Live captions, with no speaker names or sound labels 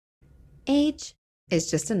Age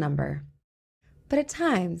is just a number, but at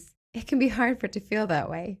times it can be hard for it to feel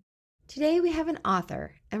that way. Today we have an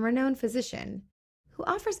author and renowned physician who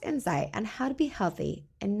offers insight on how to be healthy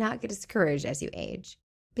and not get discouraged as you age,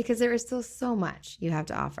 because there is still so much you have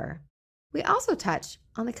to offer. We also touch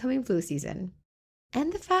on the coming flu season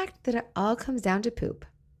and the fact that it all comes down to poop.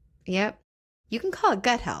 Yep, you can call it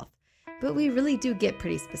gut health, but we really do get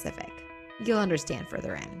pretty specific. You'll understand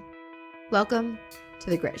further in. Welcome to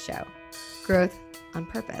The Grit Show, Growth on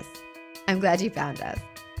Purpose. I'm glad you found us.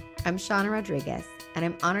 I'm Shauna Rodriguez, and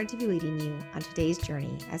I'm honored to be leading you on today's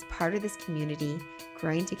journey as part of this community,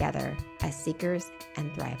 growing together as seekers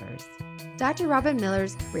and thrivers. Dr. Robin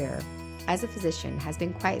Miller's career as a physician has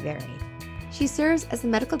been quite varied. She serves as the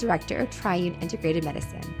medical director of Triune Integrated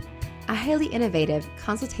Medicine, a highly innovative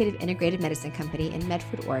consultative integrated medicine company in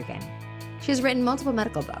Medford, Oregon. She has written multiple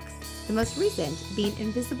medical books, the most recent being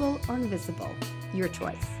Invisible or Invincible, Your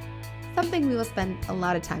Choice, something we will spend a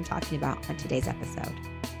lot of time talking about on today's episode.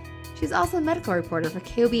 She's also a medical reporter for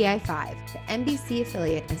KOBI5, the NBC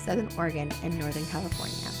affiliate in Southern Oregon and Northern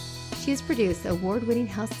California. She has produced the award-winning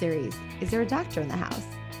health series, Is There a Doctor in the House?,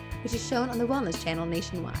 which is shown on the Wellness Channel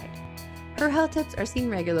nationwide. Her health tips are seen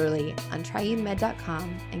regularly on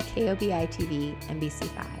TriuneMed.com and KOBI TV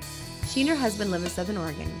NBC5. She and her husband live in Southern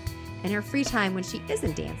Oregon. In her free time when she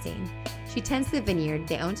isn't dancing, she tends the vineyard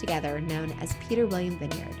they own together known as Peter William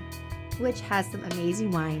Vineyard, which has some amazing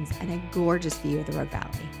wines and a gorgeous view of the Rogue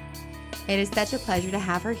Valley. It is such a pleasure to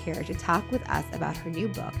have her here to talk with us about her new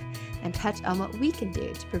book and touch on what we can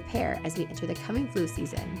do to prepare as we enter the coming flu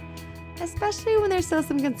season, especially when there's still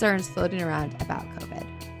some concerns floating around about COVID.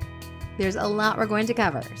 There's a lot we're going to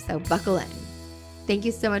cover, so buckle in. Thank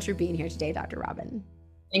you so much for being here today, Dr. Robin.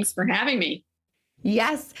 Thanks for having me.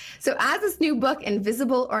 Yes. So as this new book,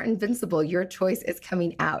 Invisible or Invincible, Your Choice, is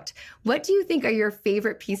coming out, what do you think are your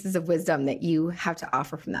favorite pieces of wisdom that you have to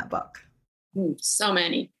offer from that book? So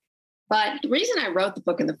many. But the reason I wrote the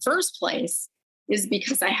book in the first place is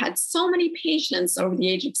because I had so many patients over the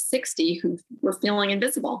age of 60 who were feeling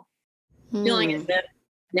invisible, feeling as if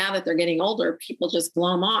now that they're getting older, people just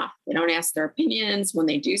blow them off. They don't ask their opinions. When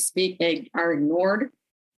they do speak, they are ignored.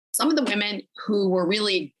 Some of the women who were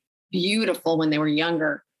really beautiful when they were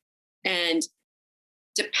younger and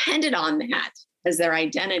depended on that as their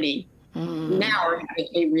identity now are having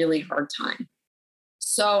a really hard time.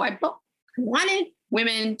 So I wanted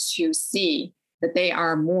women to see that they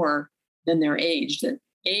are more than their age, that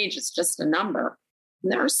age is just a number. And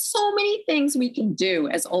there are so many things we can do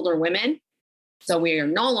as older women. So we are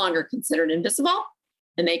no longer considered invisible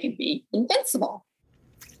and they can be invincible.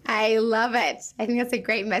 I love it. I think that's a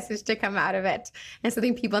great message to come out of it and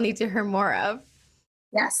something people need to hear more of.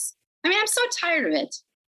 Yes. I mean, I'm so tired of it.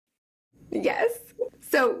 Yes.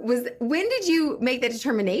 So when did you make that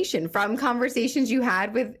determination from conversations you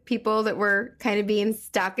had with people that were kind of being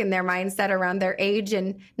stuck in their mindset around their age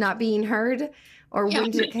and not being heard? Or when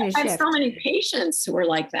did it kind of shift? I have so many patients who are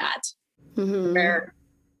like that. Where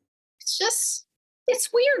it's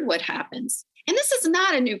weird what happens. And this is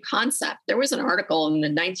not a new concept. There was an article in the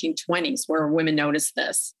 1920s where women noticed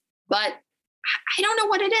this, but I don't know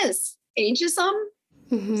what it is. Ageism,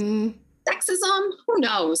 sexism, who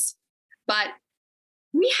knows? But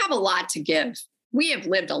we have a lot to give. We have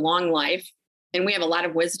lived a long life and we have a lot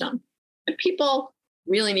of wisdom. And people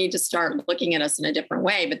really need to start looking at us in a different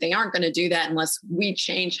way, but they aren't going to do that unless we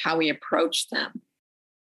change how we approach them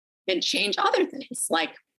and change other things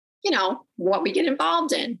like, what we get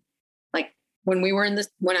involved in. Like when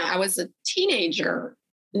I was a teenager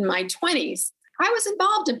in my 20s, I was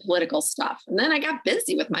involved in political stuff and then I got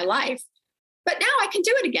busy with my life, but now I can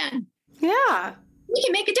do it again. Yeah. We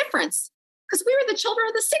can make a difference because we were the children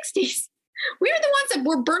of the 60s. We were the ones that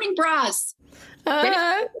were burning bras,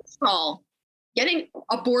 getting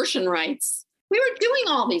abortion rights. We were doing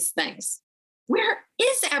all these things. Where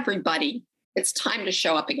is everybody? It's time to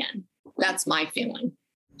show up again. That's my feeling.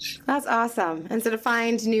 That's awesome. And so to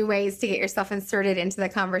find new ways to get yourself inserted into the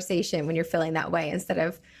conversation when you're feeling that way instead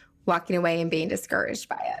of walking away and being discouraged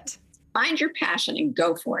by it. Find your passion and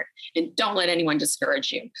go for it. And don't let anyone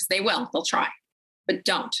discourage you because they will. They'll try, but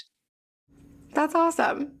don't. That's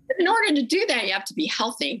awesome. In order to do that, you have to be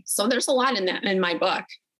healthy. So there's a lot in my book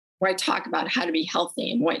where I talk about how to be healthy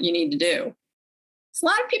and what you need to do. So a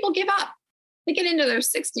lot of people give up. They get into their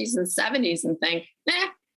 60s and 70s and think,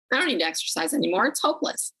 I don't need to exercise anymore. It's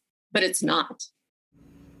hopeless, but it's not.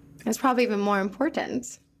 It's probably even more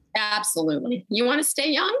important. Absolutely. You want to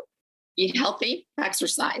stay young? Eat healthy,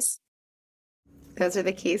 exercise. Those are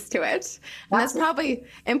the keys to it. And that's probably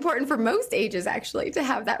important for most ages, actually, to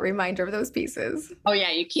have that reminder of those pieces. Oh,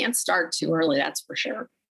 yeah. You can't start too early. That's for sure.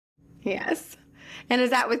 Yes. And is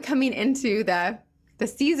that with coming into the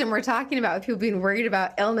season we're talking about, with people being worried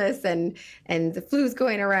about illness and the flu's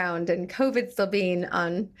going around and COVID still being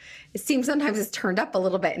on, it seems sometimes it's turned up a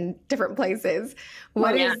little bit in different places.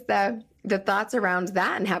 What is the thoughts around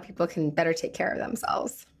that and how people can better take care of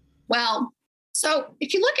themselves? Well, so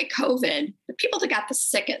if you look at COVID, the people that got the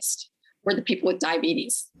sickest were the people with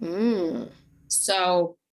diabetes.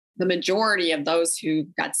 So the majority of those who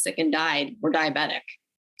got sick and died were diabetic.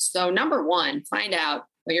 So number one, find out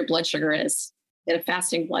what your blood sugar is. Get a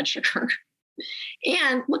fasting blood sugar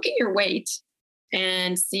and look at your weight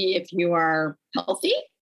and see if you are healthy.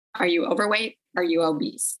 Are you overweight? Are you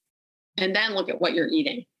obese? And then look at what you're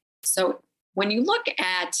eating. So when you look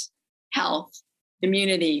at health,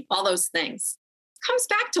 immunity, all those things, it comes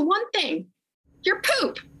back to one thing, your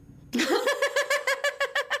poop.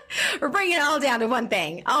 We're bringing it all down to one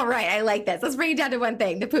thing. All right, I like this. Let's bring it down to one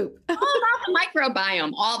thing, the poop. All about the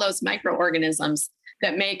microbiome, all those microorganisms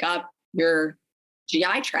that make up your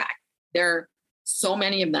GI tract. There are so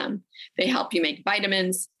many of them. They help you make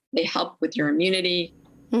vitamins. They help with your immunity.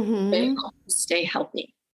 They help you stay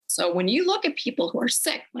healthy. So when you look at people who are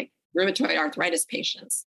sick, like rheumatoid arthritis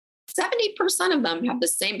patients, 70% of them have the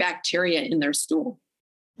same bacteria in their stool.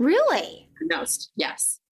 Really? Diagnosed,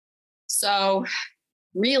 yes. So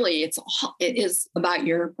really, it is about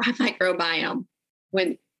your microbiome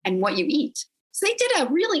and what you eat. So they did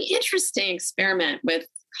a really interesting experiment with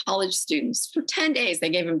college students. For 10 days, they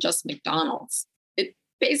gave them just McDonald's. It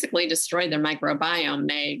basically destroyed their microbiome.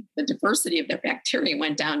 The diversity of their bacteria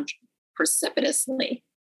went down precipitously.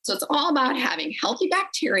 So it's all about having healthy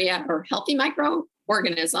bacteria or healthy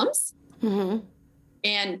microorganisms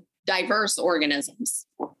and diverse organisms.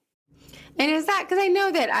 And is that, because I know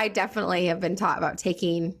that I definitely have been taught about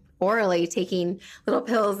taking little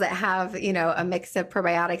pills that have, a mix of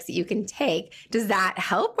probiotics that you can take. Does that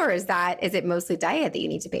help, or is it mostly diet that you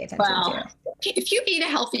need to pay attention to? If you eat a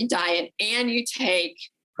healthy diet and you take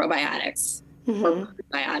probiotics or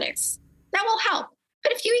prebiotics, that will help.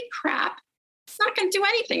 But if you eat crap, it's not going to do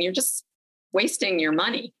anything. You're just wasting your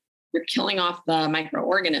money. You're killing off the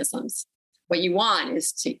microorganisms. What you want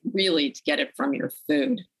is to get it from your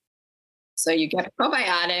food. So you get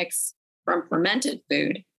probiotics from fermented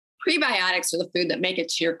food. Prebiotics are the food that make it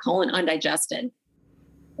to your colon undigested.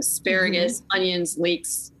 Asparagus, onions,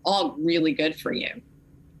 leeks, all really good for you.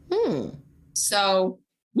 So,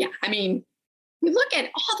 we look at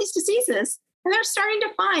all these diseases and they're starting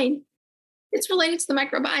to find it's related to the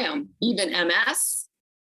microbiome, even MS,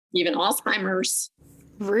 even Alzheimer's.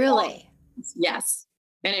 Really? Yes.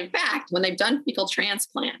 And in fact, when they've done fecal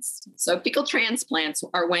transplants, so fecal transplants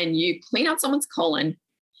are when you clean out someone's colon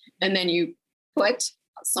and then you put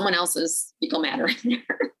someone else's fecal matter in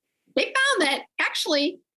there. They found that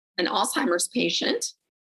actually an Alzheimer's patient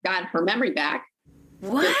got her memory back.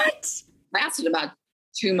 What? It lasted about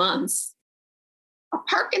 2 months. A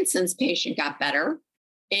Parkinson's patient got better,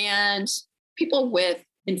 and people with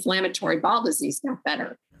inflammatory bowel disease got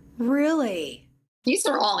better. Really? These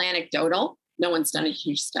are all anecdotal. No one's done a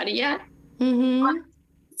huge study yet.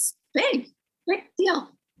 It's big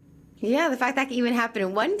deal. Yeah, the fact that can even happen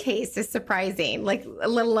in one case is surprising, let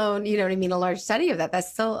alone, a large study of that.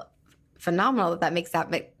 That's still phenomenal that makes that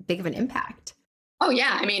big of an impact. Oh,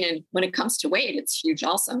 yeah. And when it comes to weight, it's huge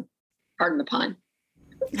also. Pardon the pun.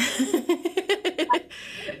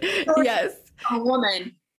 Yes. A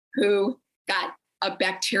woman who got a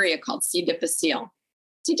bacteria called C. difficile.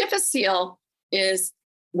 C. difficile is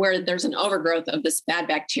where there's an overgrowth of this bad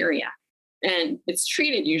bacteria, and it's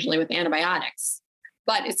treated usually with antibiotics,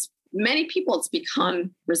 but many people, it's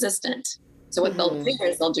become resistant. So what they'll do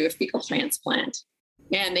is they'll do a fecal transplant,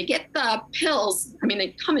 and they get the pills.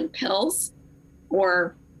 They come in pills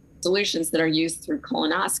or solutions that are used through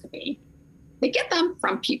colonoscopy. They get them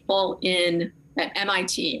from people at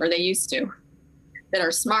MIT, or they used to, that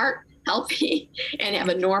are smart, healthy, and have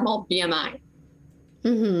a normal BMI.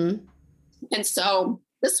 And so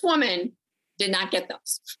this woman did not get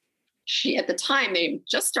those. At the time, they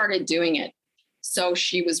just started doing it. So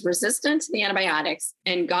she was resistant to the antibiotics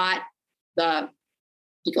and got the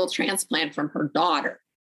fecal transplant from her daughter.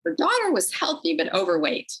 Her daughter was healthy, but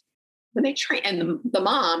overweight. When they and the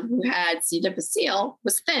mom, who had C. difficile,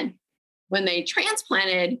 was thin. When they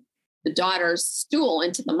transplanted the daughter's stool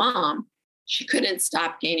into the mom, she couldn't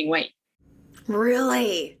stop gaining weight.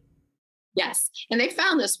 Really? Yes. And they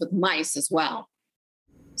found this with mice as well.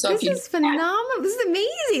 So this is phenomenal. This is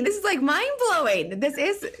amazing. This is mind-blowing. This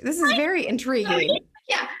is very intriguing.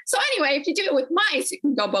 Yeah. So anyway, if you do it with mice, it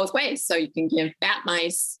can go both ways. So you can give fat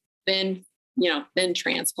mice thin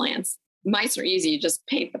transplants. Mice are easy. You just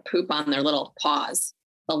paint the poop on their little paws.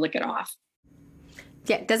 they'll lick it off.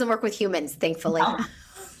 Yeah, it doesn't work with humans, thankfully. Oh.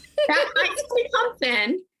 Fat mice will become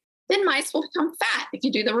thin mice will become fat if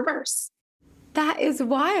you do the reverse. That is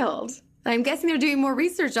wild. I'm guessing they're doing more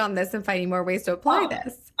research on this and finding more ways to apply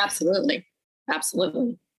this. Absolutely.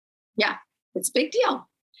 Absolutely. Yeah, it's a big deal.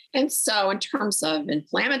 And so in terms of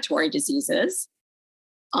inflammatory diseases,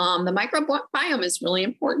 the microbiome is really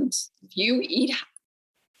important. If you eat,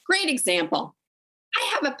 great example.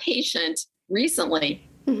 I have a patient recently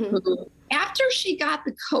who, after she got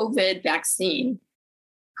the COVID vaccine,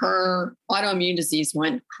 her autoimmune disease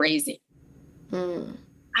went crazy.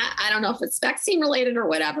 I don't know if it's vaccine related or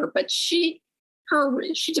whatever, but she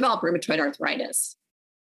developed rheumatoid arthritis,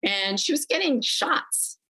 and she was getting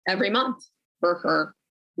shots every month for her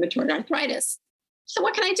rheumatoid arthritis. So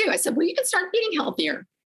what can I do? I said, well, you can start eating healthier.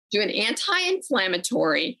 Do an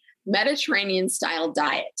anti-inflammatory Mediterranean style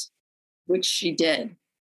diet, which she did.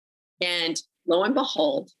 And lo and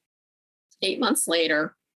behold, 8 months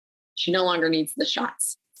later, she no longer needs the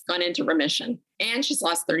shots. It's gone into remission, and she's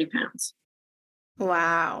lost 30 pounds.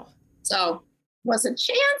 Wow. So was it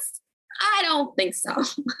chance? I don't think so.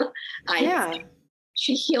 Think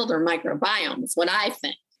she healed her microbiome is what I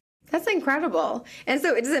think. That's incredible. And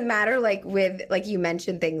so it doesn't matter, like you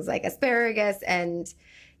mentioned things like asparagus, and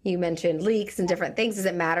you mentioned leeks and different things. Does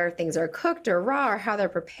it matter if things are cooked or raw or how they're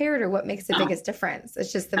prepared, or what makes the biggest difference?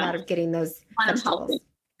 It's just the matter of getting those vegetables.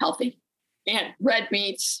 Healthy. And red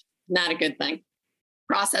meats, not a good thing.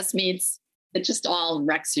 Processed meats, it just all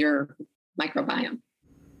wrecks your microbiome.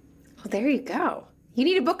 Well, there you go. You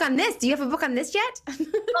need a book on this. Do you have a book on this yet?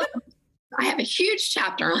 I have a huge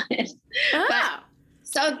chapter on it. Oh.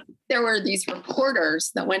 So there were these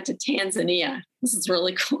reporters that went to Tanzania. This is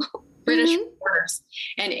really cool. British reporters,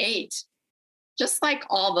 and ate just like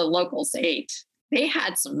all the locals ate. They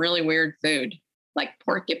had some really weird food, like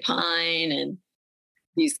porcupine and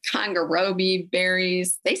these kangaroo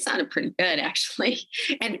berries. They sounded pretty good, actually.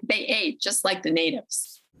 And they ate just like the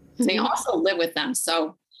natives. They also live with them.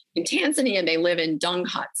 So in Tanzania, they live in dung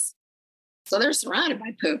huts. So they're surrounded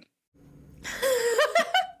by poop.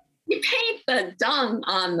 You paint the dung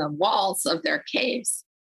on the walls of their caves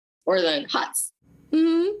or the huts.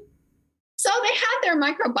 So they had their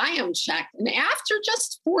microbiome checked. And after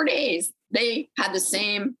just 4 days, they had the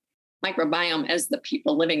same microbiome as the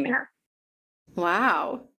people living there.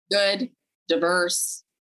 Wow. Good, diverse,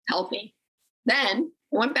 healthy. Then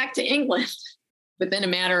went back to England within a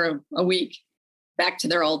matter of a week, back to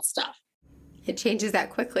their old stuff. It changes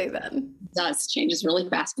that quickly then. It does. Changes really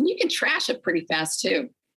fast. And you can trash it pretty fast too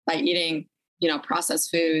by eating,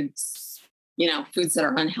 processed foods, foods that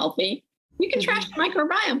are unhealthy. You can trash the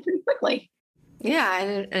microbiome pretty quickly.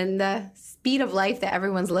 Yeah. And the speed of life that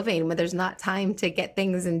everyone's living, when there's not time to get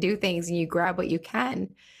things and do things and you grab what you can,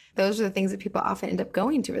 those are the things that people often end up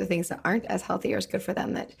going to, or the things that aren't as healthy or as good for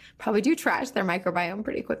them, that probably do trash their microbiome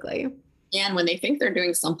pretty quickly. And when they think they're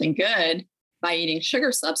doing something good by eating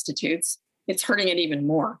sugar substitutes, it's hurting it even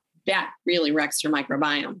more. That really wrecks your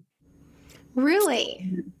microbiome. Really?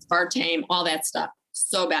 Aspartame, all that stuff.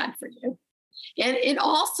 So bad for you. And it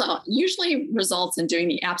also usually results in doing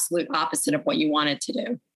the absolute opposite of what you want it to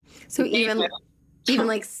do. So even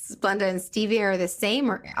like Splenda and stevia are the same,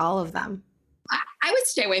 or all of them? I would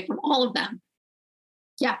stay away from all of them.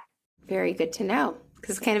 Yeah. Very good to know.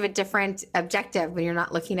 Because it's kind of a different objective when you're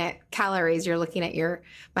not looking at calories, you're looking at your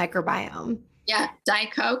microbiome. Yeah.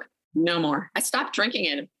 Diet Coke, no more. I stopped drinking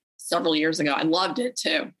it several years ago. I loved it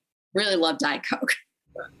too. Really loved Diet Coke.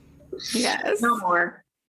 Yes. No more.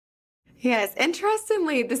 Yes.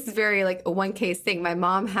 Interestingly, this is very like a one case thing. My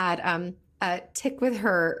mom had a tick with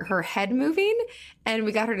her head moving, and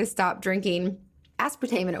we got her to stop drinking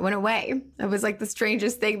aspartame, and it went away. It was like the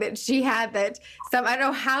strangest thing that she had, that I don't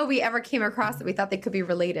know how we ever came across it. We thought they could be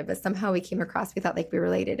related, but somehow we came across, we thought they could be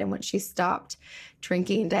related. And when she stopped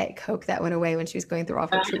drinking Diet Coke, that went away when she was going through all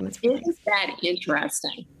her treatments. Isn't that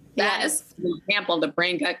interesting? That is an example of the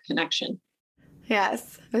brain-gut connection.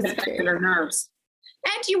 Yes. It affected her nerves.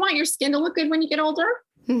 And do you want your skin to look good when you get older?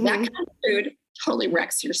 That kind of food totally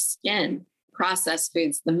wrecks your skin. Processed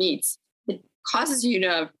foods, the meats. It causes you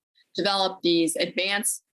to develop these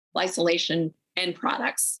advanced glycylation end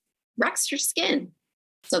products. Wrecks your skin.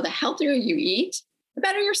 So the healthier you eat, the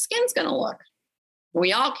better your skin's going to look.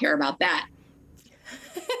 We all care about that.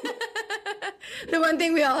 The one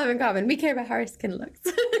thing we all have in common, we care about how our skin looks.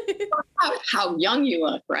 How young you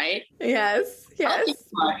look, right? Yes.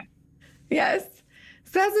 Yes.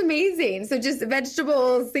 So that's amazing. So just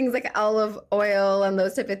vegetables, things like olive oil and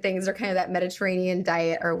those type of things are kind of that Mediterranean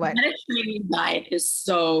diet, or what? Mediterranean diet is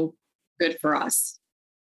so good for us.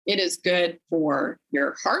 It is good for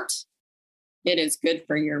your heart. It is good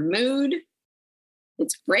for your mood.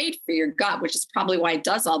 It's great for your gut, which is probably why it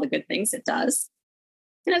does all the good things it does.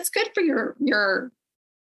 And it's good for your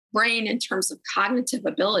brain in terms of cognitive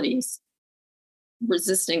abilities,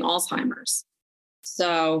 resisting Alzheimer's.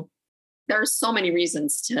 So there are so many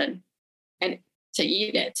reasons to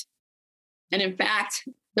eat it. And in fact,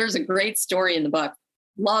 there's a great story in the book.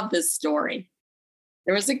 Love this story.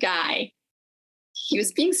 There was a guy, he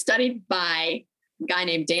was being studied by a guy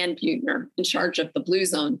named Dan Buettner in charge of the Blue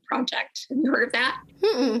Zone Project. Have you heard of that?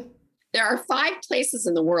 Mm-mm. There are 5 places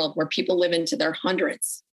in the world where people live into their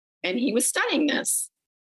hundreds. And he was studying this.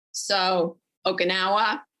 So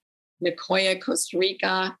Okinawa, Nicoya, Costa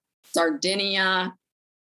Rica, Sardinia,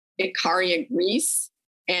 Ikaria, Greece,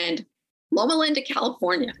 and Loma Linda,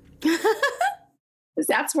 California. Because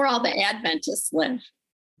that's where all the Adventists live.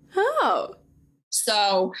 Oh.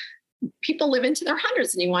 So people live into their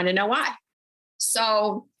hundreds, and you want to know why.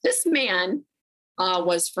 So this man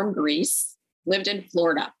was from Greece, lived in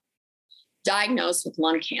Florida, diagnosed with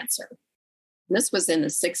lung cancer. And this was in the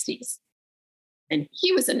 60s. And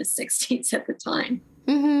he was in his 60s at the time.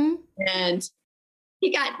 Mm-hmm. And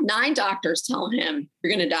he got 9 doctors telling him,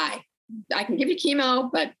 you're going to die. I can give you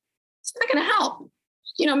chemo, but it's not going to help.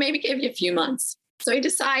 Maybe give you a few months. So he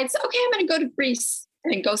decides, okay, I'm going to go to Greece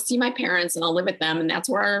and go see my parents, and I'll live with them. And that's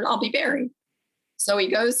where I'll be buried. So he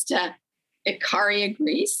goes to Ikaria,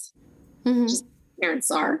 Greece, Mm-hmm. which his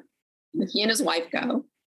parents are. He and his wife go.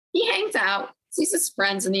 He hangs out, sees his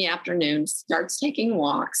friends in the afternoon, starts taking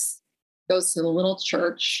walks, goes to the little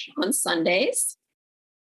church on Sundays,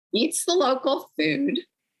 eats the local food,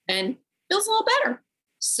 and feels a little better.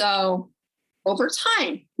 So over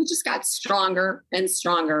time, he just got stronger and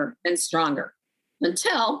stronger and stronger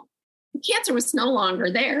until the cancer was no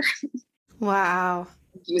longer there. Wow.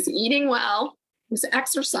 He was eating well, he was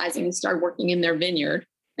exercising, and started working in their vineyard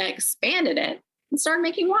and expanded it and started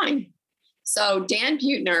making wine. So Dan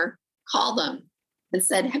Buettner called him and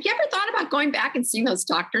said, have you ever thought about going back and seeing those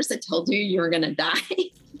doctors that told you were going to die?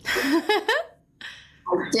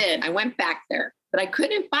 I did. I went back there, but I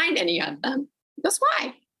couldn't find any of them. He goes,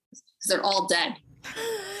 why? Because they're all dead.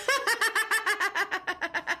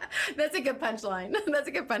 That's a good punchline. That's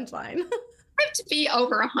a good punchline. I have to be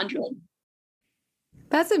over 100.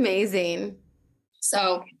 That's amazing.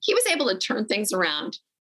 So he was able to turn things around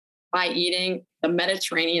by eating the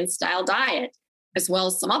Mediterranean style diet, as well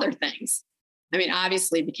as some other things. I mean,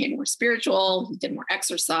 obviously he became more spiritual. He did more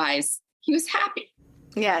exercise. He was happy.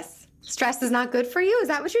 Yes. Stress is not good for you. Is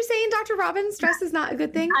that what you're saying, Dr. Robin? Stress is not a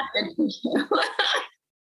good thing? Not good for you.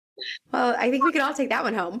 Well, I think we can all take that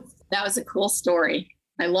one home. That was a cool story.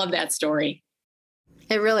 I love that story.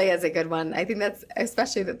 It really is a good one. I think that's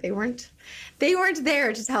especially that they weren't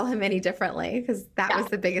there to tell him any differently, because that was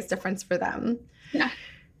the biggest difference for them. Yeah.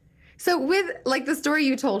 So with like the story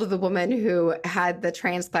you told of the woman who had the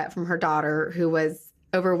transplant from her daughter who was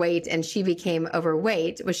overweight and she became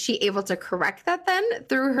overweight, was she able to correct that then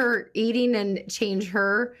through her eating and change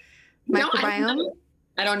her microbiome? No,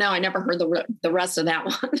 I don't know. I never heard the rest of that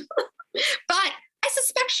one. But I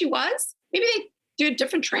suspect she was. Maybe they do a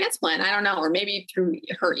different transplant. I don't know. Or maybe through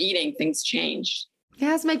her eating, things changed.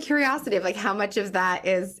 Yeah, it's my curiosity of like how much of that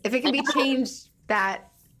is, if it can be changed that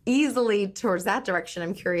easily towards that direction,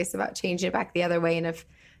 I'm curious about changing it back the other way and if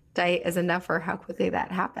diet is enough or how quickly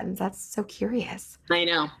that happens. That's so curious. I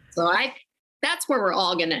know. So that's where we're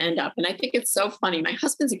all going to end up. And I think it's so funny. My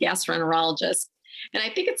husband's a gastroenterologist, and I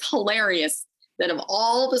think it's hilarious that of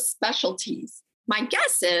all the specialties, my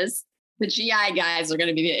guess is the GI guys are going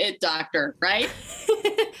to be the it doctor, right?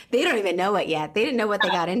 They don't even know it yet. They didn't know what they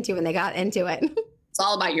got into when they got into it. It's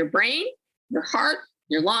all about your brain, your heart,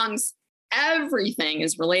 your lungs. Everything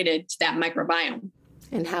is related to that microbiome.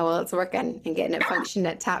 And how well it's working and getting it functioning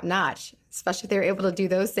at top notch, especially if they're able to do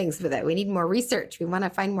those things with it. We need more research. We want to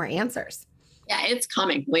find more answers. Yeah, it's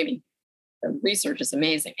coming. Believe me. The research is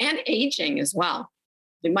amazing. And aging as well.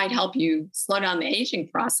 It might help you slow down the aging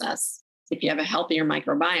process if you have a healthier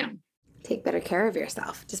microbiome. Take better care of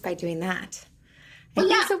yourself just by doing that. Well,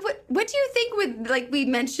 yeah. So what do you think with, like we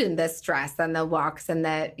mentioned, the stress and the walks and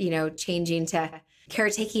the, changing to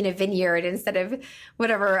caretaking a vineyard instead of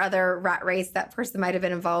whatever other rat race that person might have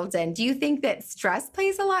been involved in. Do you think that stress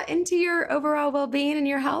plays a lot into your overall well-being and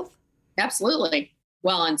your health? Absolutely.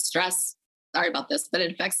 Well, and stress, sorry about this, but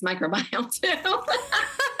it affects the microbiome too.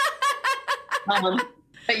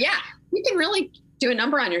 But yeah, you can really do a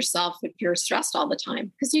number on yourself if you're stressed all the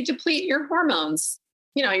time because you deplete your hormones.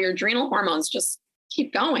 Your adrenal hormones just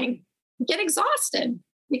keep going. You get exhausted.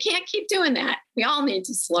 You can't keep doing that. We all need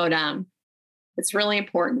to slow down. It's really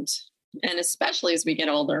important. And especially as we get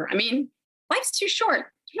older. I mean, life's too short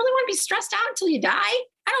you really want to be stressed out until you die?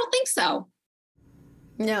 I don't think so.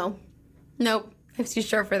 No. Nope. I'm too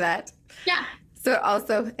sure for that. Yeah. So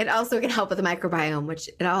it also can help with the microbiome, which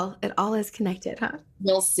it all is connected, huh?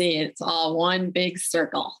 You'll see. It's all one big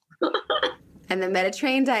circle. And the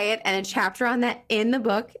Mediterranean diet and a chapter on that in the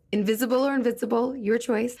book, Invisible or Invincible, your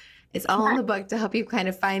choice. It's all in the book to help you kind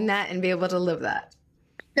of find that and be able to live that.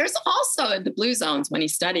 There's also the blue zones. When he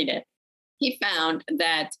studied it, he found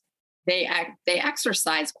that they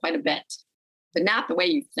exercise quite a bit, but not the way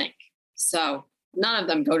you think. So none of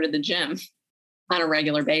them go to the gym on a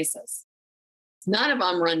regular basis. None of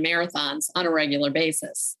them run marathons on a regular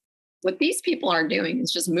basis. What these people are doing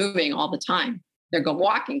is just moving all the time. They're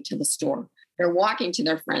walking to the store. They're walking to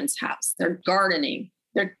their friend's house. They're gardening.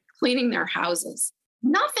 They're cleaning their houses.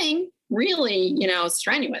 Nothing really,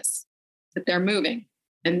 strenuous, but they're moving.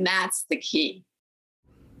 And that's the key.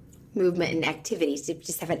 Movement and activities to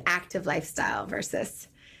just have an active lifestyle versus.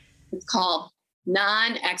 It's called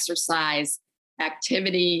non-exercise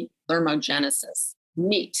activity thermogenesis.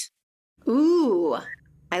 NEAT. Ooh,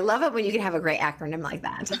 I love it when you can have a great acronym like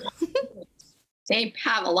that. They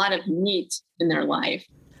have a lot of NEAT in their life.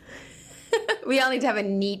 We all need to have a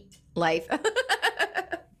neat life.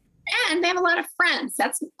 And they have a lot of friends.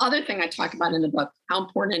 That's the other thing I talk about in the book, how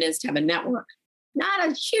important it is to have a network. Not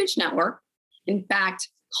a huge network. In fact,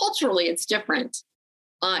 culturally, it's different.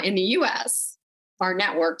 In the US, our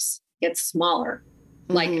networks get smaller.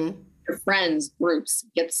 Like your friends groups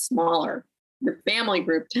get smaller. Your family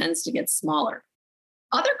group tends to get smaller.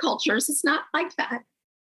 Other cultures, it's not like that.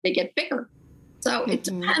 They get bigger. So it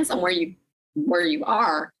depends on where you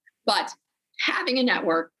are, but having a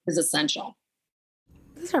network is essential.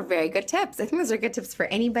 Those are very good tips. I think those are good tips for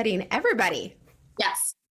anybody and everybody.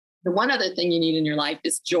 Yes. The one other thing you need in your life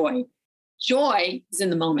is joy. Joy is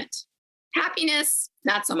in the moment. Happiness,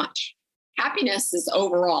 not so much. Happiness is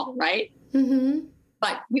overall, right? Mm-hmm.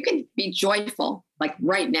 But you can be joyful like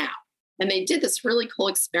right now. And they did this really cool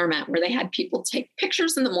experiment where they had people take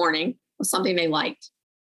pictures in the morning of something they liked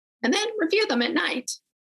and then review them at night.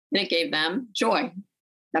 And it gave them joy.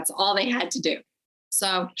 That's all they had to do.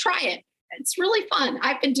 So try it. It's really fun.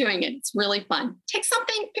 I've been doing it. It's really fun. Take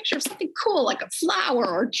picture of something cool like a flower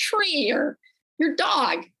or a tree or your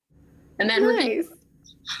dog. And then nice.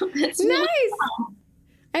 It's nice. Really fun.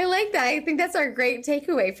 I like that. I think that's our great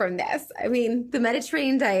takeaway from this. I mean, the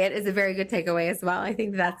Mediterranean diet is a very good takeaway as well. I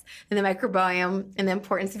think that's, and the microbiome and the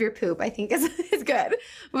importance of your poop, I think is good.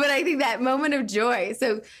 But I think that moment of joy.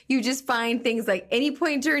 So you just find things like any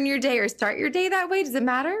point during your day or start your day that way. Does it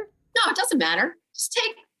matter? No, it doesn't matter.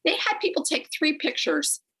 They had people take 3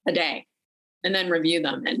 pictures a day and then review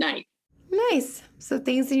them at night. Nice. So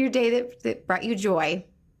things in your day that brought you joy.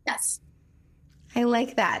 Yes. I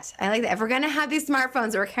like that. If we're going to have these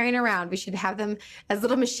smartphones that we're carrying around, we should have them as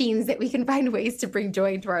little machines that we can find ways to bring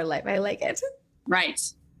joy into our life. I like it. Right.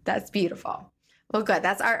 That's beautiful. Well, good.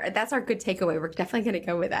 That's our good takeaway. We're definitely going to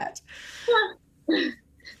go with that.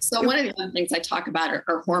 So one of the other things I talk about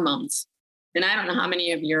are hormones. And I don't know how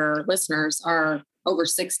many of your listeners are over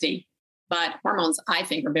 60, but hormones, I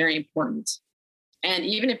think, are very important. And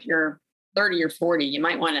even if you're 30 or 40, you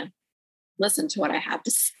might want to listen to what I have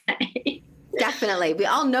to say. Definitely. We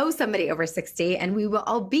all know somebody over 60 and we will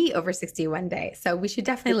all be over 60 one day. So we should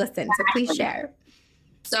definitely listen. So please share.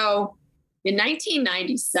 So in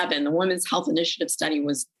 1997, the Women's Health Initiative study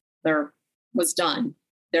was done.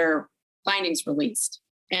 Their findings released.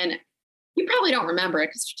 And you probably don't remember it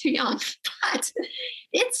because you're too young, but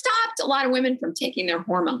it stopped a lot of women from taking their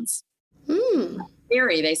hormones. In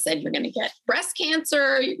theory, they said you're going to get breast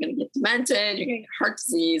cancer, you're going to get demented, you're going to get heart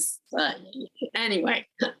disease. Anyway,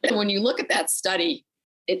 when you look at that study,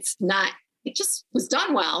 it just was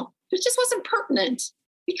done well. It just wasn't pertinent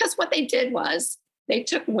because what they did was they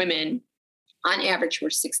took women on average who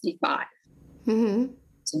were 65. Mm-hmm.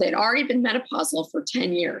 So they'd already been menopausal for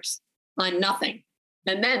 10 years on nothing.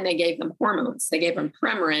 And then they gave them hormones. They gave them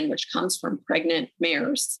Premarin, which comes from pregnant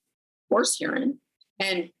mares, horse urine,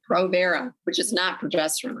 and Provera, which is not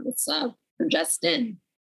progesterone. It's progestin.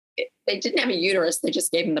 They didn't have a uterus. They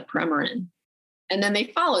just gave them the Premarin. And then they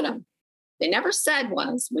followed them. They never said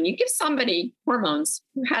was, when you give somebody hormones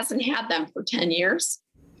who hasn't had them for 10 years,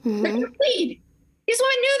 they're going to bleed. These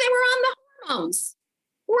women knew they were on the hormones.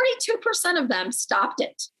 42% of them stopped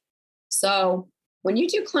it. So when you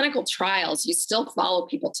do clinical trials, you still follow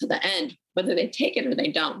people to the end, whether they take it or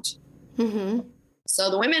they don't. Mm-hmm. So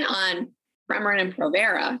the women on Premarin and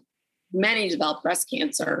Provera, many developed breast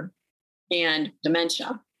cancer and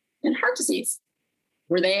dementia and heart disease.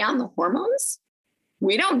 Were they on the hormones?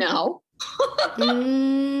 We don't know.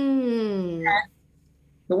 The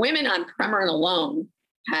women on Premarin alone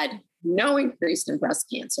had no increase in breast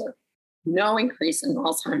cancer, no increase in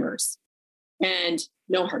Alzheimer's, and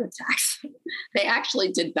no heart attacks. They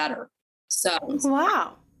actually did better. So,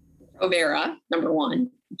 wow. Provera, number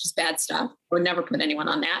one, which is bad stuff. I would never put anyone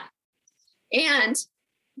on that. And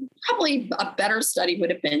probably a better study would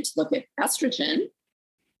have been to look at estrogen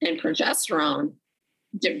and progesterone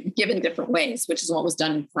given different ways, which is what was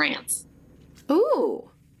done in France. Ooh.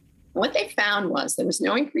 What they found was there was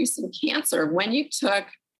no increase in cancer when you took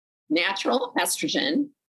natural estrogen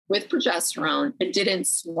with progesterone and didn't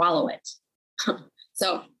swallow it.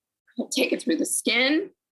 So take it through the skin,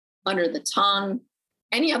 under the tongue,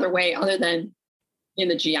 any other way other than in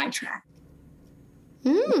the GI tract.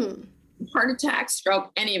 Heart attack,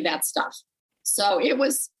 stroke, any of that stuff. So it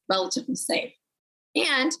was relatively safe.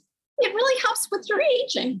 And it really helps with your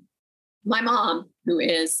aging. My mom,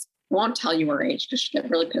 won't tell you her age because she get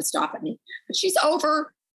really pissed off at me, but she's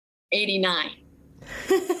over 89.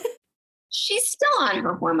 She's still on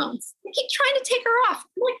her hormones. I keep trying to take her off.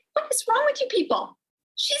 I'm like, what is wrong with you people?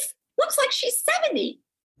 She looks like she's 70.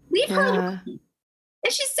 Leave her alone.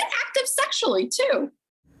 And she's active sexually too.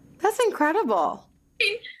 That's incredible.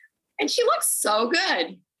 And she looks so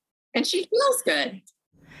good. And she feels good.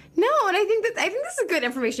 No, and I think this is good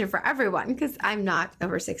information for everyone because I'm not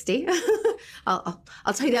over 60. I'll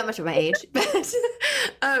tell you that much of my age.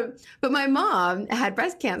 But my mom had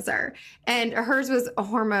breast cancer, and hers was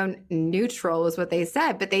hormone neutral, was what they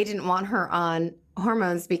said. But they didn't want her on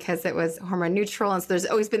hormones because it was hormone neutral, and so there's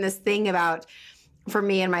always been this thing about for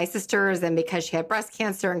me and my sisters, and because she had breast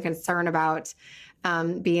cancer and concern about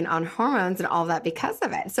being on hormones and all of that because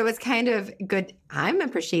of it. So it's kind of good. I'm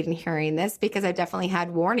appreciating hearing this because I've definitely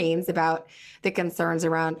had warnings about the concerns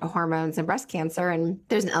around hormones and breast cancer. And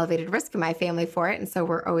there's an elevated risk in my family for it. And so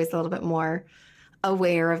we're always a little bit more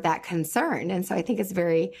aware of that concern. And so I think it's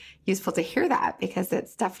very useful to hear that because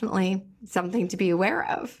it's definitely something to be aware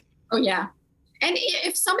of. Oh, yeah. And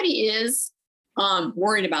if somebody is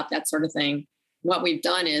worried about that sort of thing, what we've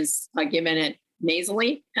done is given it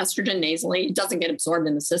nasally, estrogen nasally. It doesn't get absorbed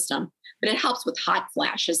in the system, but it helps with hot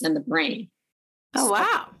flashes in the brain. Oh,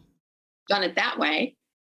 wow. Done it that way.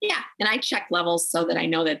 Yeah. And I check levels so that I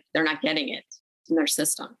know that they're not getting it in their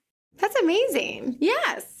system. That's amazing.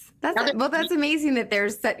 Yes. That's amazing that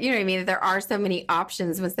there's that, you know what I mean? That there are so many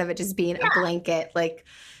options instead of it just being a blanket, like,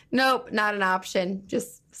 nope, not an option.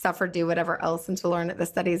 Just suffer, do whatever else. And to learn at the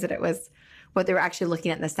studies that it was what they were actually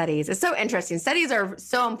looking at in the studies. It's so interesting. Studies are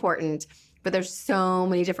so important, but there's so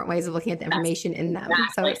many different ways of looking at the information in them.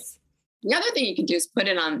 Exactly. So the other thing you can do is put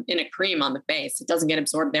it in a cream on the face. It doesn't get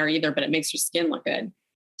absorbed there either, but it makes your skin look good.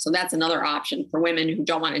 So that's another option for women who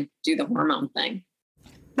don't want to do the hormone thing.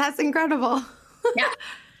 That's incredible. Yeah.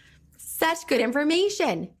 Such good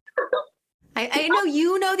information. I know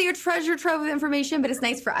you know that you're treasure trove of information, but it's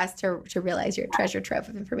nice for us to realize you're a treasure trove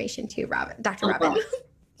of information too, Dr. Robin.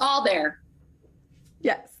 All there.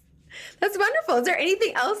 Yes. That's wonderful. Is there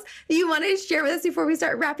anything else that you want to share with us before we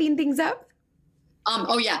start wrapping things up?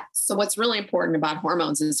 Oh, yeah. So what's really important about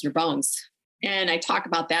hormones is your bones. And I talk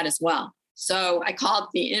about that as well. So I call it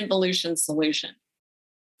the involution solution.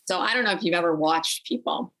 So I don't know if you've ever watched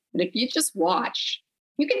people, but if you just watch,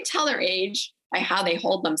 you can tell their age by how they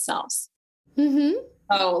hold themselves. Mm-hmm.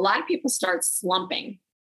 So a lot of people start slumping.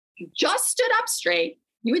 If you just stood up straight,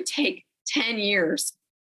 you would take 10 years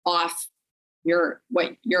off your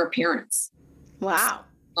appearance. Wow.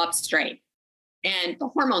 Up straight. And the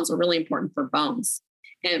hormones are really important for bones.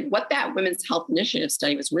 And what that Women's Health Initiative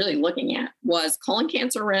study was really looking at was colon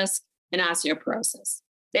cancer risk and osteoporosis.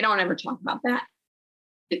 They don't ever talk about that.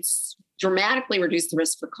 It's dramatically reduced the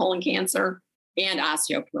risk for colon cancer and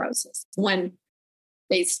osteoporosis. When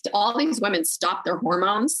all these women stopped their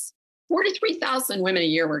hormones, 43,000 women a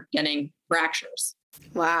year were getting fractures.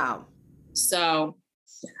 Wow. So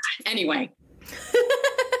anyway, just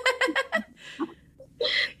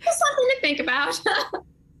something to think about.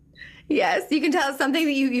 Yes, you can tell it's something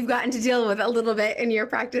that you've gotten to deal with a little bit in your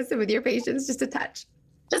practice and with your patients, just a touch.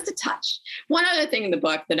 Just a touch. One other thing in the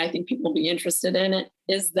book that I think people will be interested in it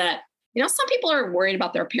is that, some people are worried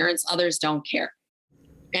about their appearance, others don't care.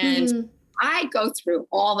 And I go through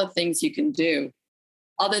all the things you can do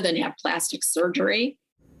other than have plastic surgery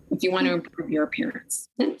if you want to improve your appearance.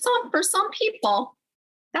 And for some people,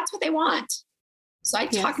 that's what they want. So I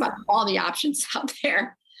talk about all the options out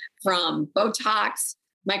there, from Botox,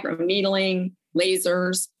 microneedling,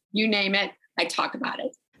 lasers, you name it. I talk about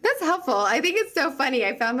it. That's helpful. I think it's so funny.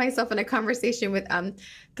 I found myself in a conversation with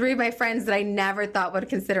three of my friends that I never thought would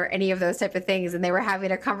consider any of those type of things, and they were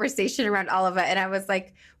having a conversation around all of it. And I was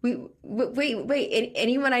like, wait,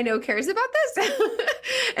 anyone I know cares about this?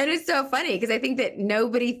 And it's so funny because I think that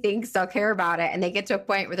nobody thinks they'll care about it, and they get to a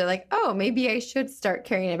point where they're like, oh, maybe I should start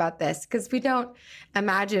caring about this, because we don't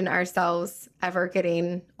imagine ourselves ever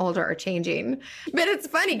getting older or changing. But it's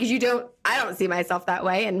funny because I don't see myself that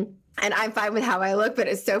way, and I'm fine with how I look, but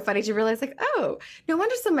it's so funny to realize, like, oh, no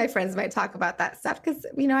wonder some of my friends might talk about that stuff, because,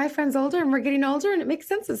 I have friends older and we're getting older, and it makes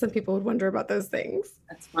sense that some people would wonder about those things.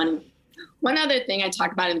 That's funny. One other thing I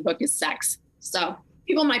talk about in the book is sex. So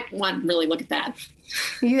people might want to really look at that.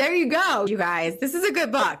 There you go, you guys. This is a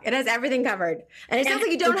good book. It has everything covered. And it sounds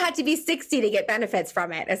like you don't have to be 60 to get benefits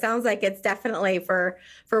from it. It sounds like it's definitely for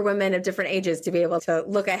women of different ages to be able to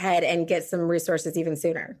look ahead and get some resources even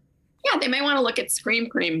sooner. Yeah, they may want to look at Scream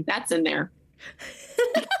Cream. That's in there.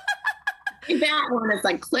 That one is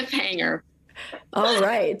like cliffhanger. All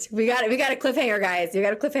right. We got a cliffhanger, guys. We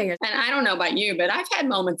got a cliffhanger. And I don't know about you, but I've had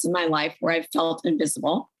moments in my life where I've felt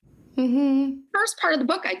invisible. Mm-hmm. First part of the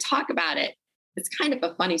book, I talk about it. It's kind of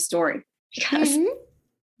a funny story because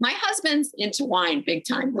my husband's into wine big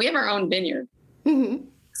time. We have our own vineyard. Mm-hmm.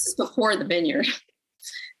 This is before the vineyard.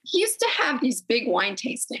 He used to have these big wine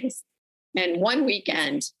tastings. And one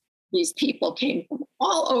weekend, these people came from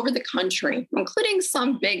all over the country, including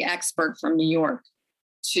some big expert from New York,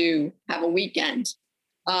 to have a weekend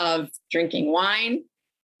of drinking wine,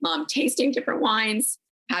 tasting different wines,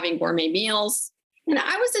 having gourmet meals. And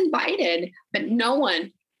I was invited, but no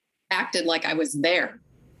one acted like I was there.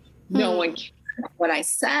 No one cared what I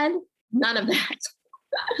said, none of that.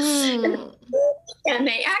 And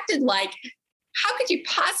they acted like, how could you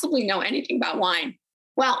possibly know anything about wine?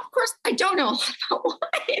 Well, of course, I don't know a lot about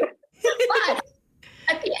wine. But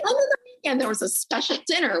at the end of the weekend, there was a special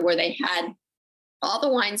dinner where they had all the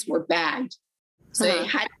wines were bagged. So they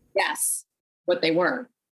had to guess what they were.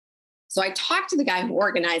 So I talked to the guy who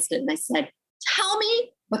organized it and I said, tell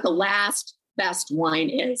me what the last best wine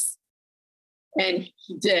is. And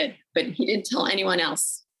he did, but he didn't tell anyone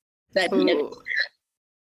else that he did.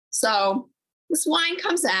 So this wine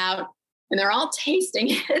comes out and they're all tasting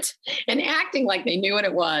it and acting like they knew what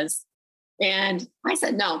it was. And I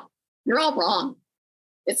said, no, you're all wrong.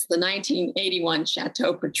 It's the 1981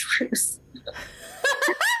 Chateau Petrus.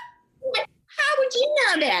 How would you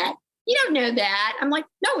know that? You don't know that. I'm like,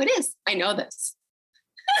 no, it is. I know this.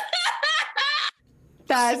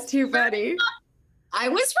 That's too funny. I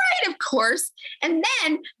was right, of course. And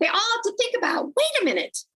then they all have to think about, wait a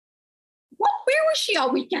minute. Where was she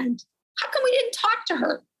all weekend? How come we didn't talk to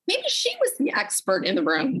her? Maybe she was the expert in the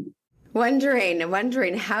room.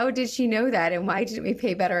 Wondering, how did she know that? And why didn't we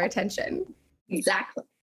pay better attention? Exactly.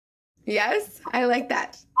 Yes, I like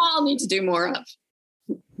that. All need to do more of.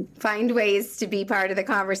 Find ways to be part of the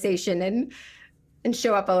conversation and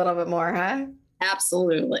show up a little bit more, huh?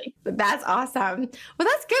 Absolutely. That's awesome. Well,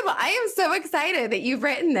 that's good. Well, I am so excited that you've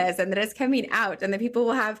written this and that it's coming out and that people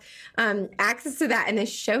will have access to that in the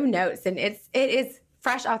show notes. And it is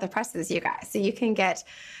fresh off the presses, you guys. So you can get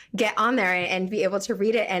on there and be able to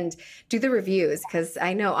read it and do the reviews, because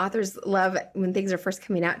I know authors love when things are first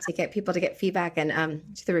coming out to get people to get feedback and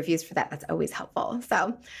do the reviews for that. That's always helpful.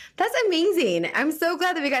 So that's amazing. I'm so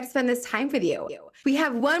glad that we got to spend this time with you. We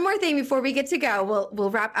have one more thing before we get to go. We'll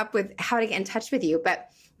wrap up with how to get in touch with you, but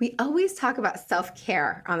we always talk about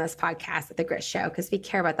self-care on this podcast at The Grit Show because we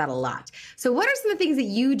care about that a lot. So what are some of the things that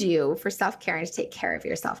you do for self-care and to take care of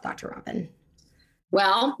yourself, Dr. Robin?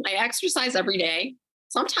 Well, I exercise every day.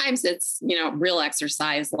 Sometimes it's, real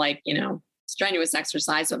exercise, like, strenuous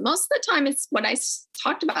exercise, but most of the time it's what I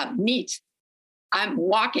talked about, NEAT. I'm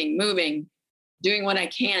walking, moving, doing what I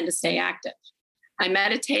can to stay active. I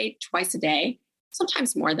meditate twice a day,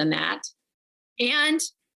 sometimes more than that. And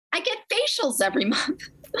I get facials every month.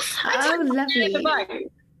 Oh, lovely.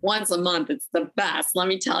 Once a month. It's the best, let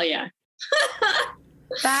me tell you.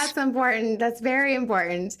 That's important. That's very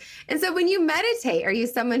important. And so when you meditate, are you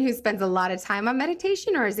someone who spends a lot of time on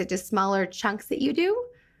meditation, or is it just smaller chunks that you do?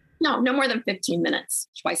 No more than 15 minutes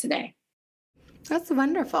twice a day. That's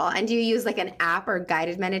wonderful. And do you use like an app or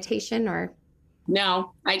guided meditation or?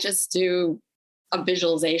 No, I just do a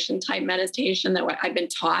visualization type meditation that I've been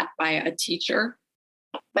taught by a teacher,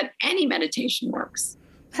 but any meditation works.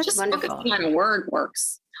 That's just wonderful. Focusing on a word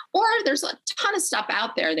works. Or there's a ton of stuff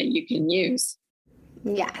out there that you can use.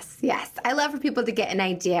 Yes. I love for people to get an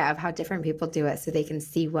idea of how different people do it so they can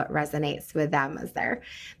see what resonates with them as they're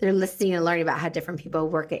listening and learning about how different people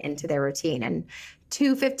work it into their routine. And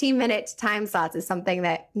 2 15-minute time slots is something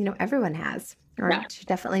that, everyone has. or should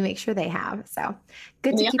definitely make sure they have. So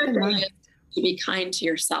good to keep in mind. To be kind to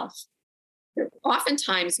yourself.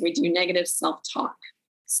 Oftentimes we do negative self-talk.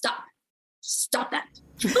 Stop that.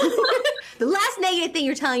 The last negative thing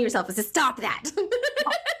you're telling yourself is to stop that.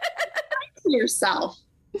 Yourself.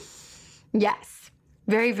 Yes.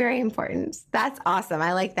 Very, very important. That's awesome.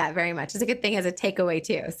 I like that very much. It's a good thing as a takeaway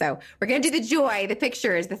too. So we're going to do the joy, the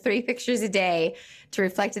pictures, the 3 pictures a day to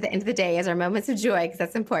reflect at the end of the day as our moments of joy, because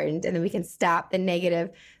that's important. And then we can stop the negative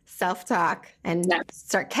self-talk and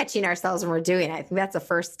start catching ourselves when we're doing it. I think that's the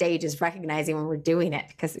first stage, is recognizing when we're doing it,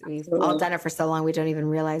 because we've all done it for so long, we don't even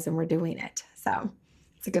realize when we're doing it. So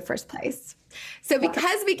it's a good first place. So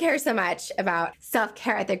because we care so much about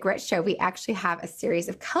self-care at The Grit Show, we actually have a series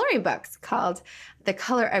of coloring books called The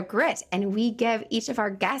Color of Grit. And we give each of our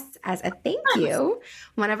guests, as a thank you,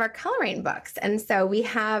 one of our coloring books. And so we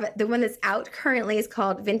have the one that's out currently is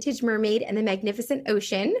called Vintage Mermaid and the Magnificent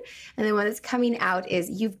Ocean. And the one that's coming out is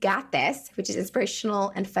You've Got This, which is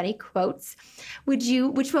inspirational and funny quotes. Which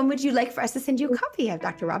one would you like for us to send you a copy of,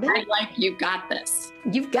 Dr. Robin? I'd like You've Got This.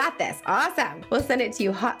 You've Got This. Awesome. We'll send it to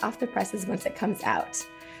you hot off the presses once it comes out.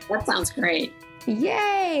 That sounds great.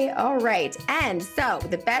 Yay. All right. And so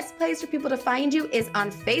the best place for people to find you is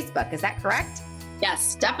on Facebook. Is that correct?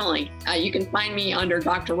 Yes, definitely. You can find me under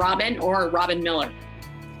Dr. Robin or Robin Miller.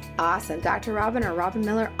 Awesome. Dr. Robin or Robin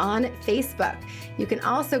Miller on Facebook. You can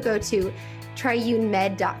also go to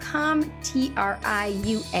triunemed.com,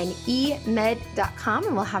 TRIUNE med.com,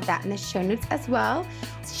 and we'll have that in the show notes as well.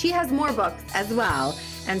 She has more books as well.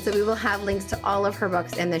 And so we will have links to all of her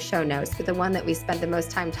books in the show notes. But the one that we spent the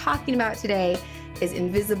most time talking about today is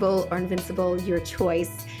Invisible or Invincible, Your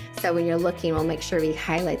Choice. So when you're looking, we'll make sure we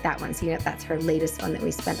highlight that one. So you know that's her latest one that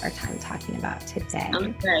we spent our time talking about today.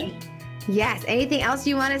 Okay. Yes. Anything else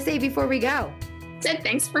you want to say before we go? Sid,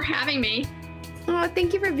 thanks for having me. Oh,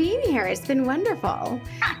 thank you for being here. It's been wonderful.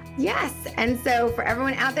 Yes. And so for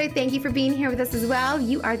everyone out there, thank you for being here with us as well.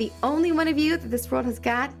 You are the only one of you that this world has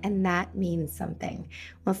got, and that means something.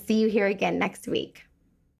 We'll see you here again next week.